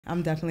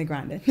I'm definitely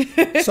grinding.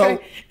 So,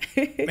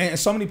 man,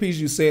 so many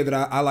pieces you said that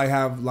I like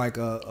have like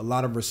a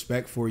lot of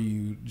respect for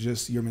you.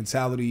 Just your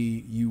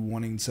mentality, you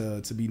wanting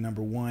to be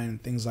number one,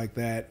 things like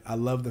that. I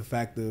love the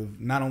fact of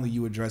not only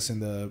you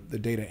addressing the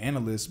data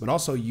analyst, but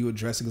also you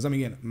addressing, because I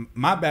mean, again,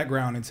 my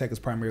background in tech is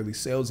primarily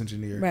sales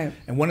engineer. Right.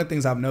 And one of the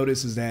things I've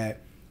noticed is that,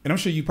 and I'm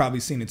sure you've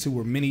probably seen it too,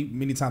 where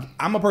many times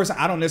I'm a person,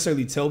 I don't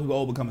necessarily tell people,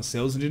 oh, become a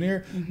sales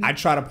engineer. I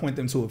try to point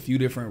them to a few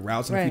different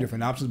routes and a few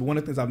different options. But one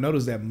of the things I've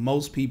noticed is that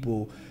most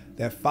people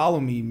that follow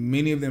me,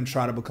 many of them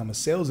try to become a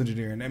sales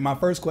engineer. And my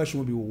first question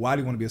would be, well, why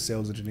do you want to be a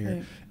sales engineer?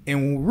 Right.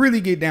 And when we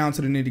really get down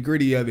to the nitty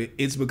gritty of it,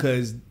 it's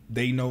because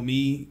they know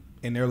me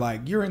and they're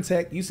like, you're in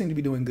tech, you seem to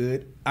be doing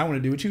good, I want to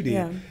do what you did.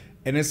 Yeah.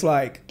 And it's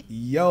like,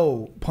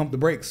 yo, pump the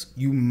brakes.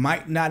 You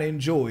might not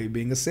enjoy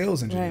being a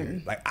sales engineer.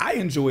 Right. Like, I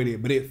enjoyed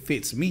it, but it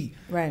fits me.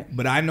 Right.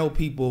 But I know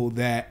people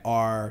that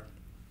are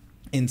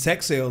in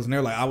tech sales and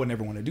they're like, I would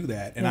never want to do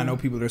that. And I know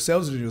people that are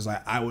sales engineers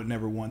like, I would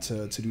never want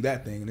to do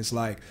that thing. And it's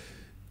like,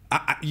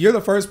 you're the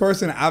first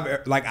person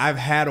I've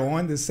had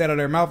on that said out of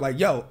their mouth like,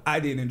 yo, I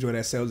didn't enjoy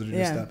that sales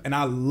engineer stuff. And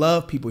I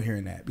love people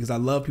hearing that, because I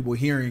love people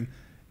hearing,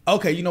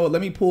 okay, you know what,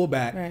 let me pull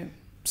back. Right.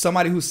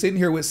 Somebody who's sitting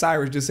here with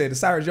Cyrus just said to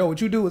Cyrus, yo,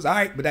 what you do is all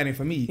right, but that ain't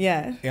for me.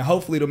 Yeah. And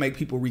hopefully it'll make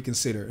people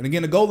reconsider. And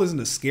again, the goal isn't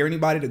to scare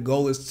anybody. The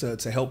goal is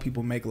to help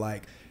people make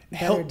like,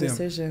 help them.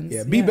 Decisions.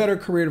 Yeah, be better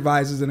career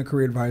advisors than a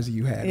career advisor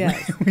you had. Yeah.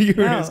 when you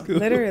were in school.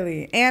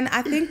 Literally. And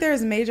I think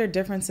there's major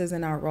differences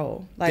in our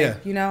role.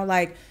 Like, you know,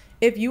 like,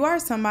 if you are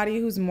somebody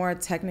who's more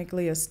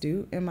technically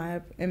astute, in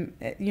my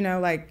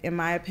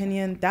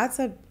opinion, that's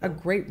a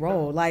great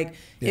role. Like,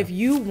 if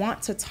you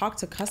want to talk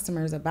to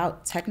customers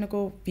about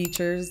technical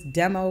features,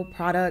 demo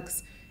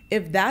products,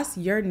 if that's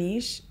your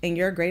niche and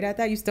you're great at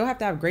that, you still have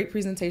to have great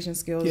presentation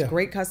skills,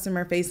 great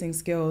customer facing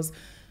skills,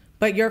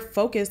 but your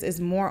focus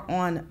is more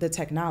on the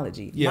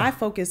technology. My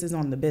focus is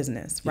on the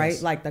business, right?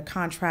 Like the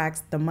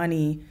contracts, the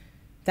money.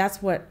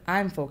 That's what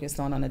I'm focused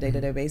on a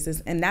day-to-day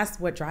basis. And that's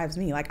what drives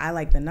me. Like, I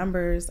like the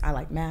numbers. I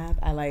like math.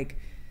 I like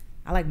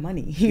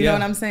money. You know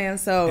what I'm saying?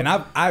 So, and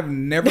I've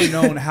never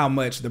known how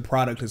much the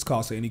product has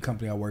cost at any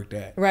company I worked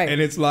at. Right.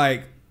 And it's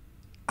like,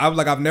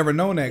 I've never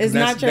known that, because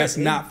that's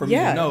not for me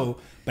to know.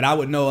 But I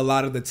would know a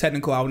lot of the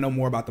technical. I would know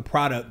more about the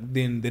product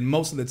than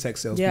most of the tech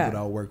sales people that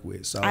I work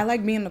with. So I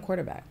like being the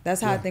quarterback.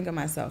 That's how I think of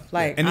myself.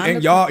 Like,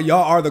 and y'all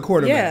are the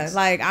quarterbacks. Yeah,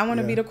 like I want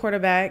to be the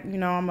quarterback. You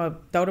know, I'm gonna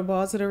throw the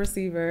ball to the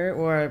receiver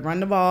or run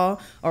the ball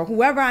or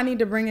whoever I need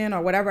to bring in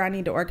or whatever I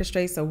need to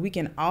orchestrate so we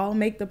can all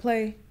make the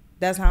play.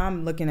 That's how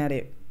I'm looking at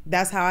it.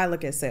 That's how I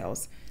look at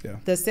sales. Yeah.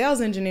 The sales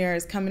engineer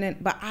is coming in,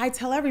 but I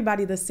tell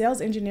everybody the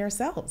sales engineer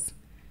sells.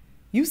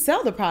 You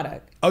sell the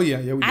product. Oh,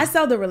 yeah. I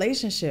sell the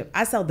relationship.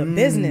 I sell the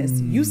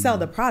business. You sell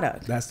the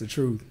product. That's the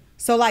truth.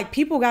 So, like,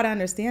 people got to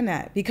understand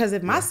that, because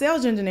if my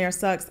sales engineer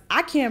sucks,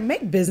 I can't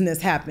make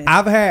business happen.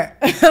 I've had...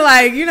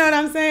 like, you know what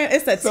I'm saying?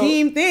 It's a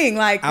team thing,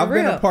 like, I've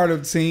been a part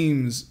of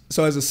teams.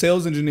 So, as a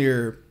sales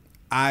engineer,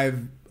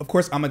 of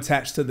course, I'm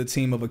attached to the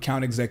team of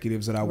account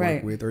executives that I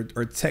work with,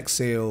 or tech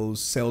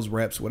sales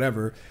reps,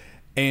 whatever.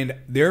 And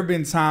there have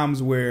been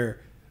times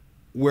where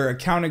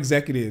account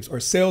executives or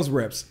sales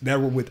reps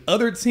that were with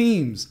other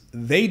teams,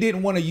 they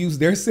didn't want to use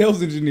their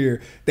sales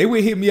engineer. They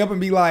would hit me up and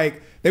be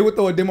like, they would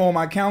throw a demo on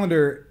my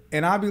calendar,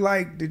 and I'd be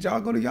like, did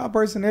y'all go to y'all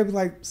person? They'd be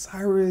like,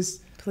 Cyrus,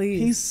 please,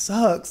 he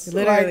sucks.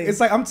 Literally. Like, it's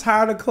like, I'm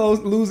tired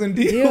of losing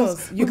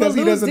deals because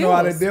he doesn't know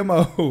how to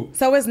demo.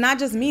 So it's not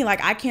just me.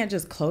 Like, I can't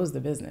just close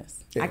the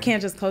business. I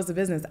can't just close the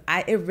business.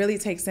 It really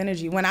takes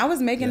synergy. When I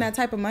was making that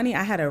type of money,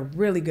 I had a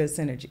really good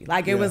synergy.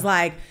 Like, it was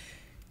like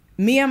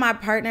me and my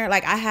partner,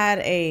 like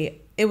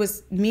it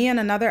was me and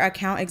another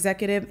account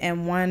executive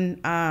and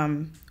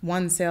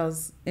one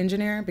sales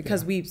engineer,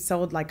 because we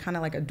sold like kind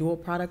of like a dual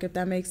product, if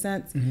that makes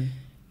sense.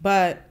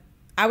 But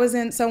when I was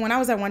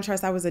at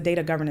OneTrust, I was a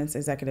data governance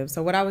executive.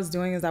 So what I was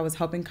doing is I was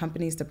helping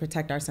companies to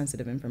protect our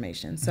sensitive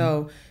information.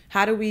 So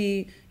how do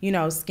we,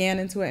 scan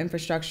into an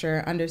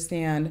infrastructure,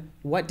 understand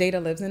what data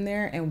lives in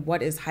there and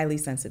what is highly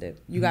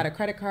sensitive? You got a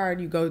credit card,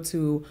 you go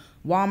to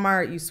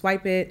Walmart, you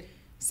swipe it,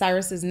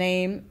 Cyrus's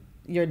name,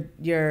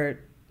 your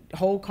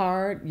whole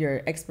card,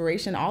 your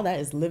expiration, all that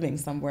is living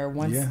somewhere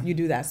once you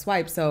do that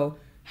swipe. So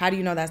how do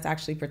you know that's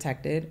actually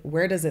protected?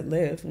 Where does it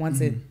live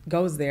once it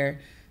goes there?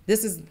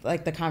 This is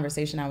like the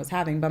conversation I was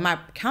having. But my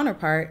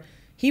counterpart,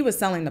 he was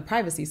selling the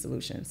privacy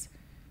solutions.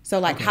 So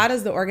like, how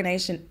does the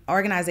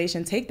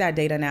organization take that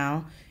data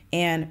now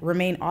and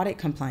remain audit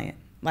compliant?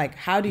 Like,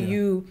 how do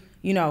you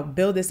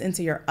build this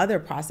into your other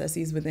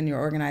processes within your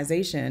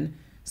organization?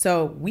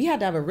 So we had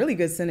to have a really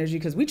good synergy,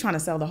 because we're trying to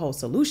sell the whole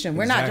solution.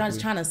 We're not just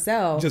trying to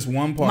sell just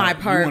one part, my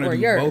part or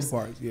yours. Both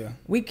parts,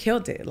 we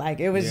killed it. Like,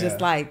 it was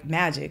just like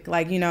magic.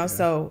 Like,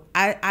 so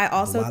I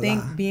also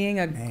think being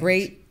a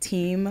great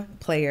team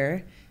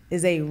player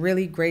is a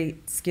really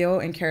great skill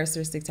and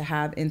characteristic to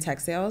have in tech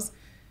sales,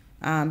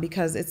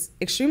 because it's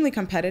extremely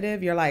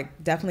competitive. You're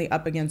like definitely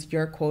up against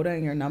your quota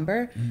and your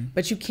number,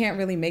 but you can't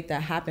really make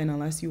that happen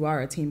unless you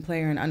are a team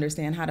player and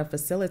understand how to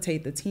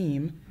facilitate the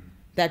team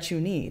that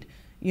you need.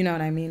 You know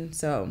what I mean?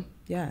 So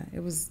yeah, it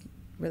was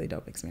really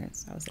dope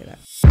experience. I would say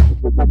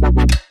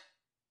that.